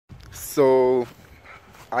So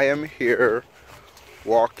I am here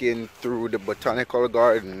walking through the botanical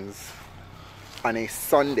gardens on a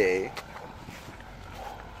Sunday,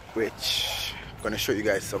 which I'm gonna show you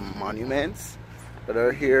guys some monuments that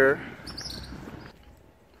are here.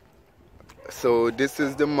 So this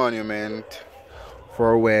is the monument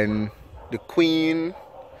for when the Queen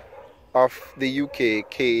of the UK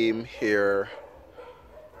came here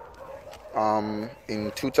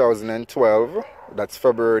in 2012. That's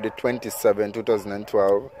February the 27th,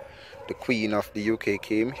 2012. The Queen of the UK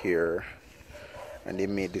came here and they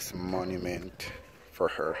made this monument for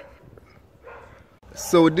her.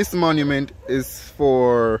 So this monument is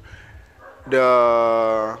for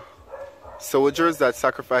the soldiers that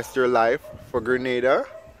sacrificed their life for Grenada.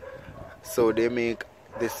 So they make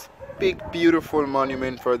this big beautiful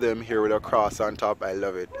monument for them here with a cross on top. I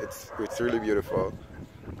love it. It's really beautiful.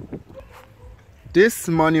 This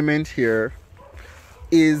monument here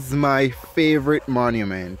is my favorite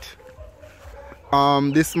monument.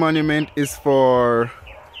 This monument is for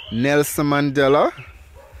Nelson Mandela.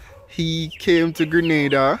 He came to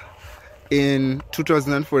Grenada in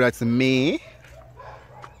 2004. That's May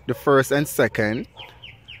the 1st and 2nd.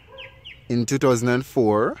 In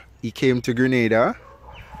 2004 he came to Grenada.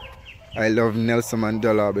 I love Nelson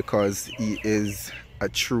Mandela because he is a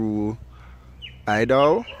true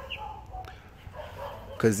idol,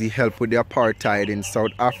 because he helped with the apartheid in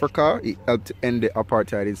South Africa. He helped end the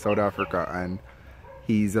apartheid in South Africa, and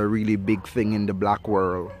he's a really big thing in the black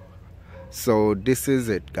world. So this is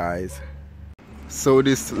it, guys. So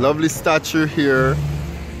this lovely statue here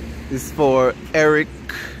is for Eric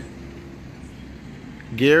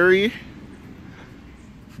Gary,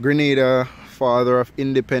 Grenada, father of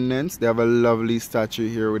independence. They have a lovely statue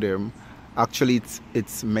here with him. Actually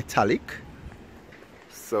it's metallic,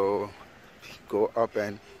 so go up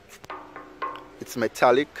and it's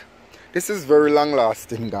metallic. This is very long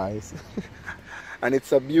lasting, guys. And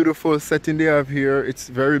it's a beautiful setting they have here. It's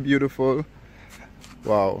very beautiful.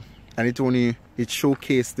 Wow. And it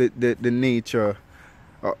showcased the nature,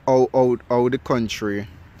 how the country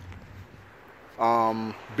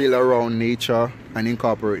build around nature and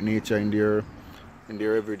incorporate nature in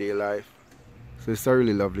their everyday life. So it's a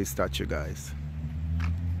really lovely statue, guys.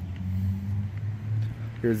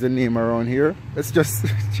 Here's the name around here. Let's just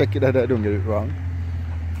check it out, I don't get it wrong.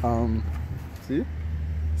 See?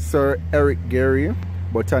 Sir Eric Gary,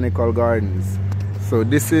 Botanical Gardens. So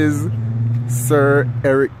this is Sir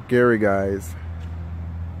Eric Gary, guys.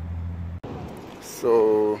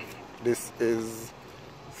 So this is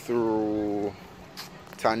through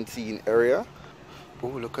Tantine area. Oh,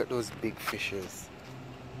 look at those big fishes.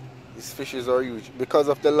 These fishes are huge. Because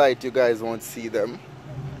of the light, you guys won't see them,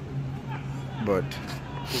 but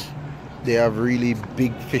they have really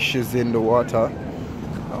big fishes in the water.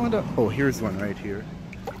 I wonder, oh, here's one right here.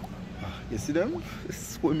 You see them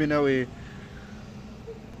swimming away,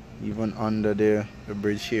 even under the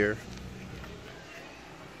bridge here.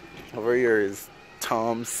 Over here is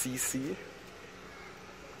Tom CC.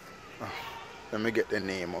 Oh, let me get the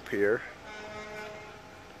name up here.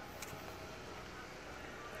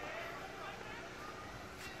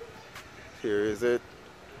 Here is it.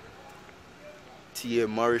 T.A.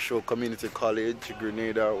 Marisho Community College,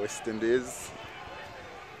 Grenada, West Indies.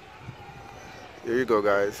 Here you go,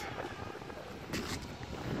 guys.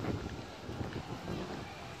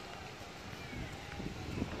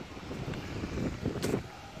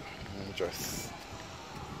 Just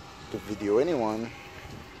to video anyone.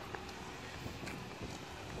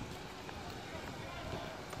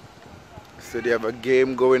 So they have a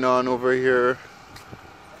game going on over here.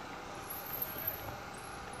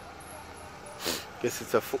 Guess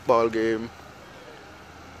it's a football game.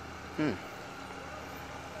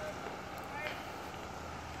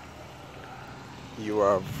 You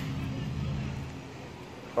have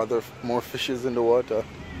more fishes in the water.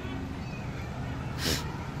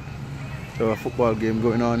 So a football game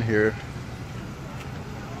going on here.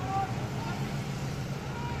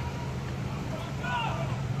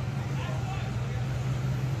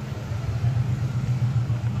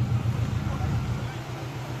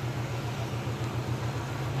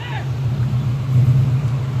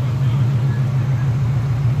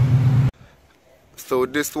 So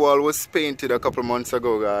this wall was painted a couple months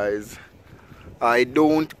ago, guys. I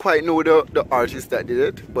don't quite know the artist that did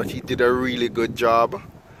it, but he did a really good job.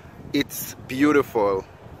 It's beautiful.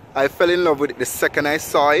 I fell in love with it the second I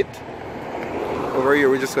saw it. Over here,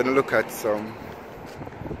 we're just gonna look at some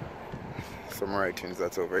writings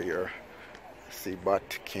that's over here. See,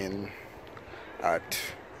 Batkin at.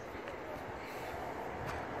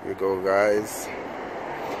 Here you go, guys.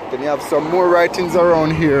 Then you have some more writings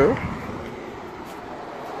around here.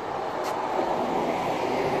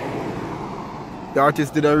 The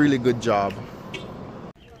artist did a really good job.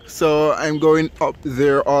 So I'm going up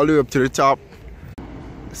there all the way up to the top.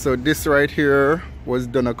 So this right here was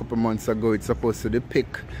done a couple months ago. It's supposed to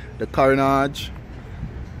depict the carnage,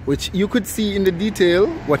 which you could see in the detail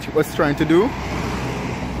what it was trying to do.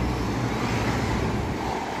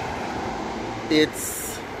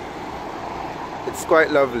 It's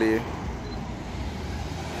quite lovely.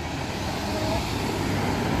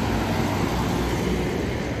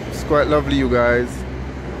 It's quite lovely, you guys.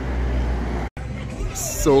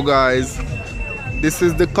 So guys, this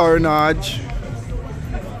is the carnage.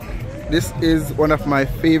 This is one of my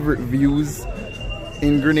favorite views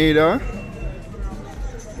in Grenada.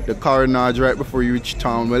 The carnage right before you reach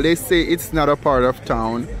town. Well, they say it's not a part of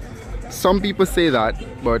town. Some people say that,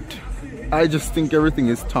 but I just think everything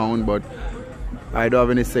is town, but I don't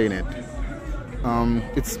have any say in it.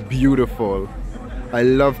 It's beautiful. I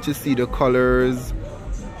love to see the colors.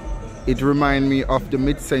 It reminds me of the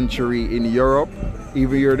mid-century in Europe.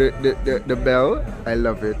 Even hear the bell. I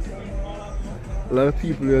love it. A lot of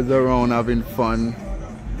people is around having fun,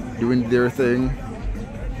 doing their thing.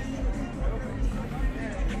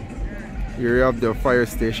 Here you have the fire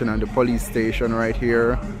station and the police station right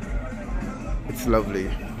here. It's lovely.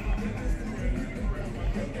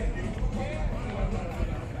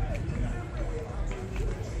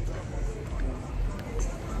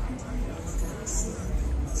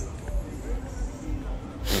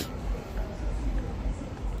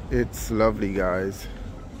 It's lovely, guys.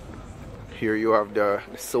 Here you have the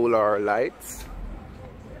solar lights.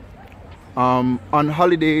 On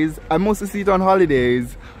holidays, I mostly see it on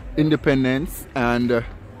holidays, Independence, and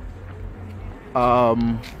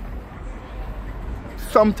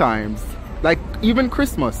sometimes, like even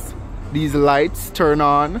Christmas, these lights turn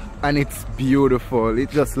on and it's beautiful. It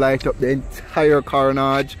just lights up the entire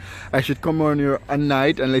carnage. I should come on here at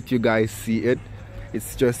night and let you guys see it.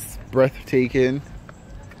 It's just breathtaking.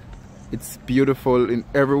 It's beautiful in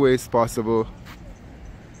every way possible.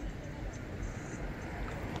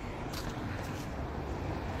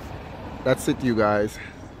 That's it, you guys.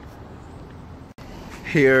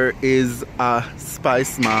 Here is a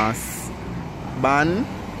Spice Mass band.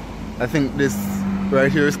 I think this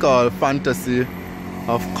right here is called Fantasy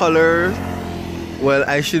of Color. Well,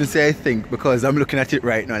 I shouldn't say I think, because I'm looking at it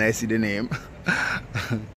right now and I see the name.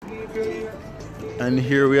 And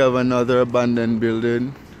here we have another abandoned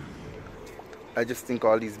building. I just think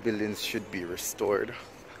all these buildings should be restored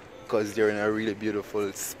because they're in a really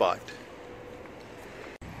beautiful spot.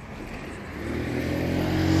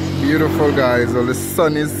 Beautiful, guys. Well, the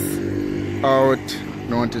sun is out. I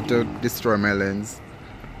don't want it to destroy my lens.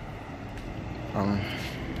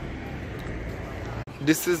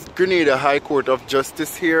 This is Grenada High Court of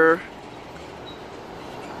Justice here.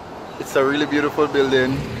 It's a really beautiful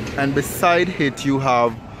building, and beside it you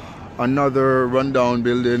have another rundown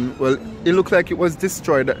building. Well, it looked like it was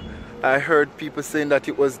destroyed. I heard people saying that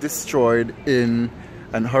it was destroyed in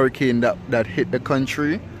an hurricane that hit the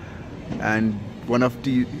country, and one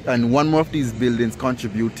more of these buildings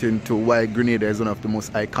contributing to why Grenada is one of the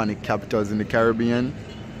most iconic capitals in the Caribbean.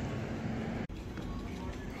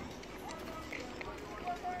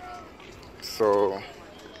 So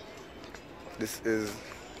this is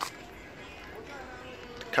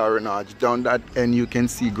carnage. Down that end you can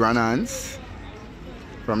see Grenans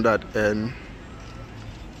from that end.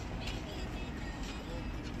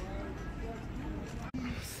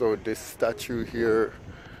 So this statue here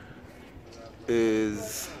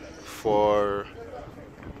is for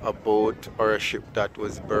a boat or a ship that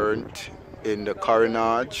was burnt in the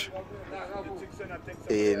carnage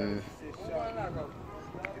in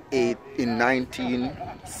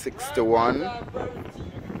 1961.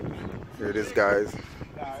 Here it is, guys.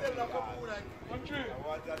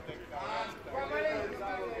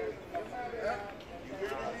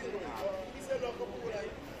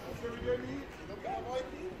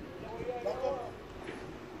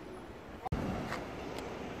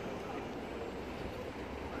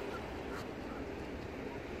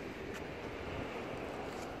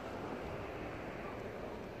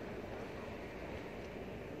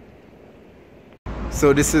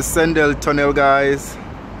 So this is Sendell Tunnel, guys,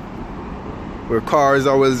 where cars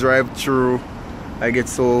always drive through. I get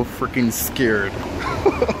so freaking scared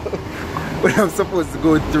when I'm supposed to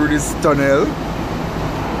go through this tunnel.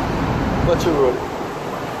 Watch your road.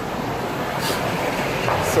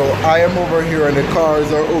 So I am over here and the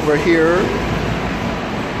cars are over here.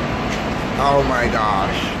 Oh my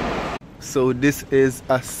gosh. So this is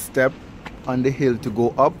a step on the hill to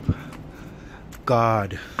go up.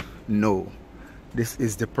 God, no. This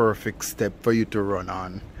is the perfect step for you to run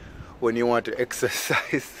on when you want to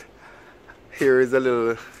exercise Here is a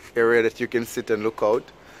little area that you can sit and look out.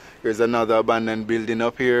 Here's another abandoned building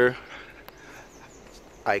up here.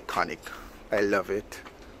 Iconic. I love it.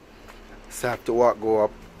 So I have to go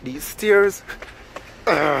up these stairs.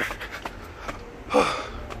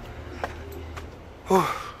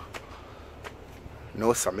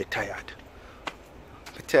 No, so I'm tired.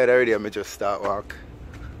 I'm tired already. I just start walk.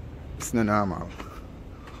 It's not normal.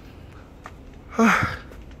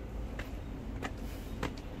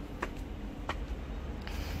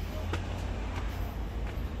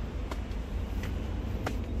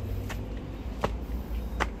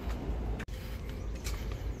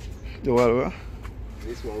 The wall,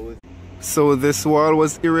 so this wall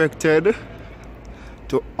was erected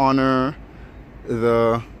to honor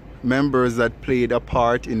the members that played a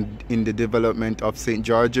part in the development of St.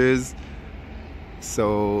 George's.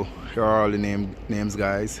 So here are all the names,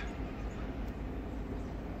 guys.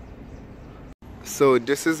 So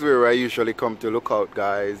this is where I usually come to look out,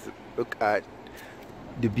 guys. Look at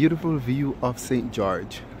the beautiful view of St.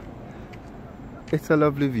 George. It's a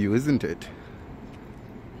lovely view, isn't it?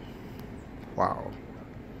 Wow.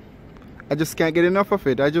 I just can't get enough of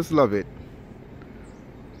it. I just love it.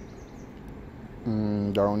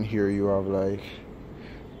 Down here you have like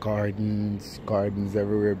gardens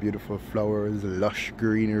everywhere, beautiful flowers, lush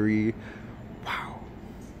greenery. Wow.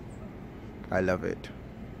 I love it.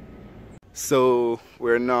 So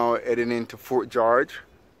we're now heading into Fort George.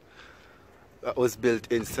 That was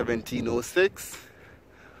built in 1706.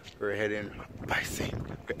 We're heading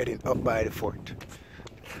up by the fort.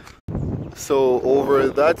 So over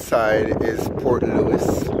that side is Port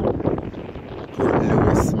Louis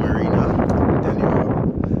Marina. Then you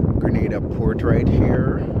have Grenada Port right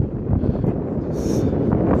here.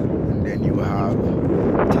 And then you have,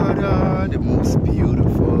 ta-da, the most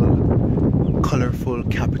beautiful, colorful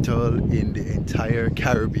capital in the entire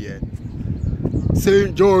Caribbean.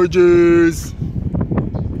 St. George's!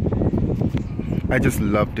 I just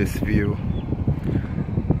love this view.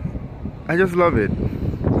 I just love it.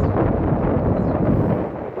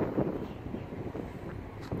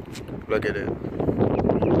 Look at it.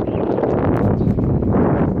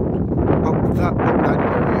 Up that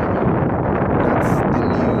area, that's the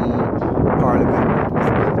new parliament that was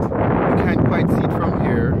built. You can't quite see it from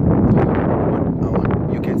here,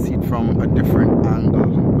 but you can see it from a different angle,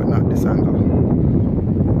 but not this angle.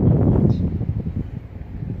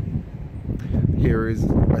 Here is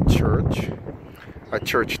a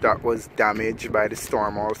church that was damaged by the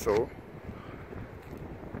storm also.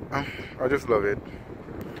 I just love it.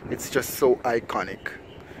 It's just so iconic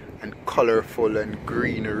and colorful and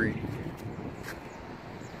greenery.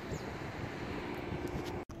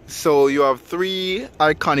 So you have three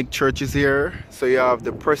iconic churches here. So you have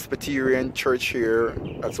the Presbyterian church here.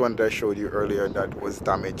 That's one that I showed you earlier that was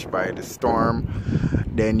damaged by the storm.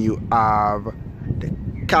 Then you have the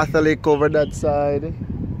Catholic over that side.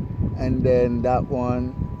 And then that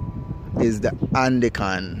one is the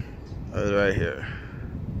Anglican right here.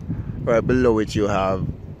 Right below it you have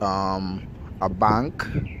a bank.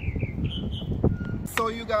 So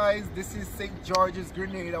you guys, this is St. George's,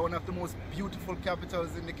 Grenada, one of the most beautiful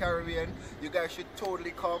capitals in the Caribbean. You guys should totally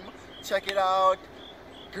come check it out.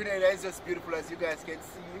 Grenada is just beautiful, as you guys can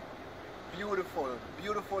see. Beautiful,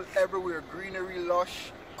 beautiful everywhere. Greenery,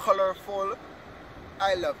 lush, colorful.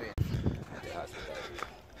 I love it.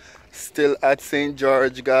 Still at St.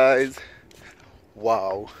 George, guys.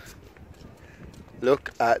 Wow,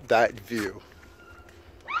 look at that view.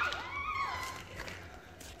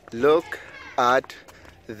 Look at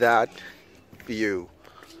that view.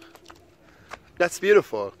 That's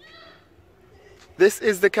beautiful. This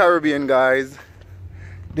is the Caribbean, guys.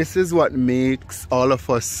 This is what makes all of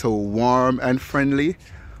us so warm and friendly.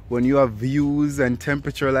 When you have views and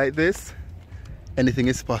temperature like this, anything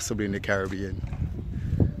is possible in the Caribbean.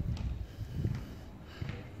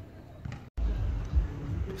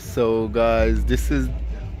 So guys, this is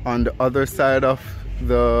on the other side of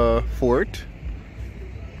the fort.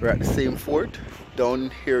 We're at the same fort.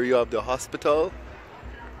 Down here you have the hospital.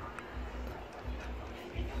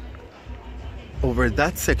 Over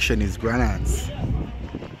that section is Grenada's.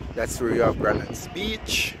 That's where you have Grenada's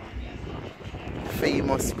Beach.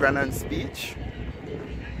 Famous Grenada's Beach.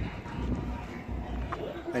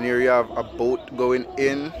 And here you have a boat going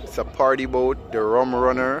in. It's a party boat, the Rum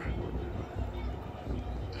Runner.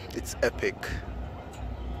 It's epic.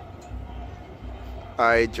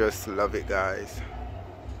 I just love it, guys.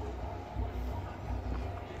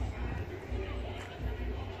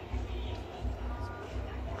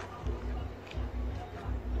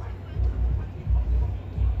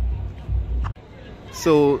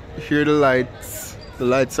 So here the lights The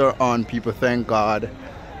lights are on, people, thank God.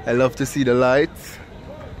 I love to see the lights.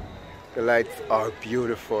 The lights are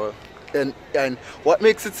beautiful. And what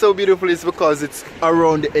makes it so beautiful is because it's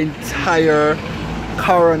around the entire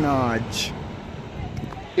carnage.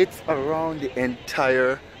 It's around the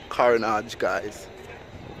entire carnage, guys.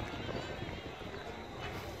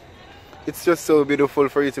 It's just so beautiful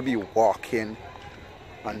for you to be walking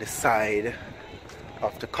on the side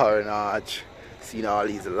of the carnage, seeing all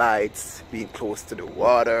these lights, being close to the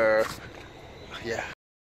water. Yeah,